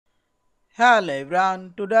Hello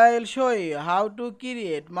everyone, today I'll show you how to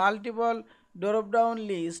create multiple drop-down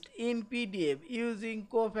list in PDF using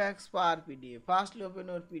Kofax Power PDF. Firstly open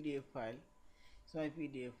your PDF file, it's my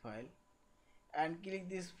PDF file, and click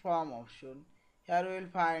this form option. Here you will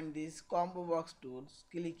find this combo box tools.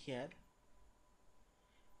 Click here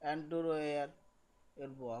and draw here your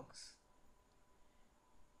box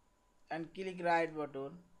and click right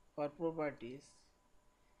button for properties.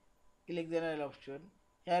 Click general option.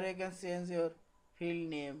 Here you can change your field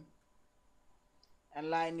name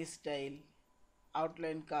and line style,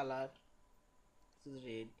 outline color, this is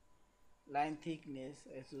red, line thickness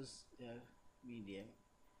I choose medium,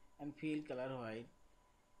 and field color white,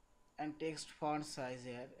 and text font size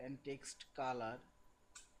here, and text color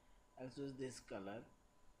I choose this color,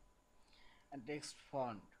 and text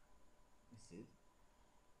font this is,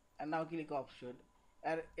 and now click option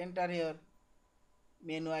and enter your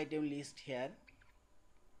menu item list here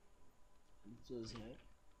and choose here,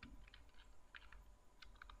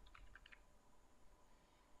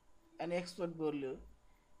 and export value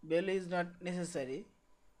is not necessary.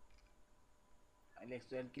 I'll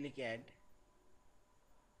export and click add,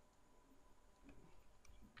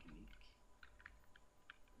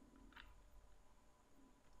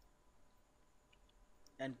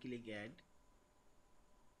 and click add,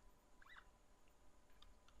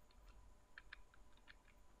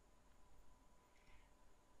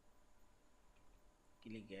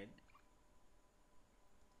 click add.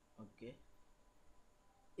 Okay,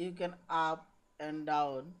 you can up and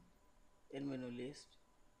down in menu list,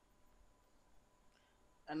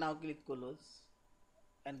 and now click close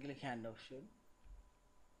and click hand option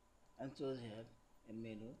and choose here in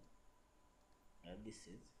menu, this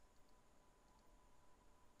is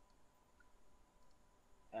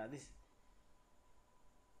this,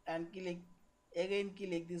 and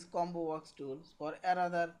click this combo box tools for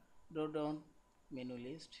another drop down menu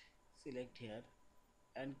list. Select here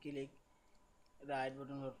and click right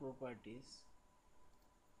button for properties,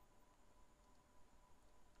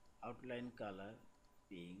 outline color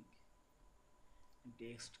pink, and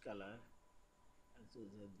text color and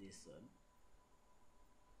choose this one,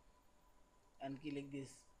 and click this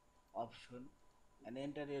option and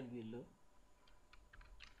enter your below,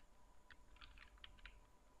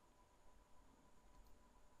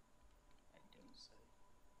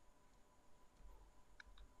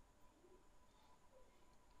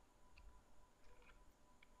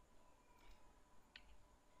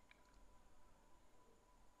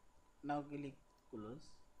 now click close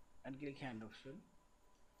and click hand option.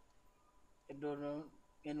 A drop-down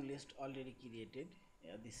menu list already created,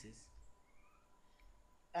 this is,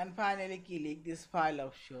 and finally click this file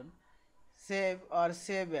option, save or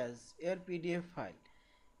save as your PDF file.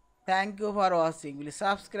 Thank you for watching. Please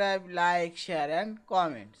subscribe, like, share and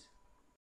comments.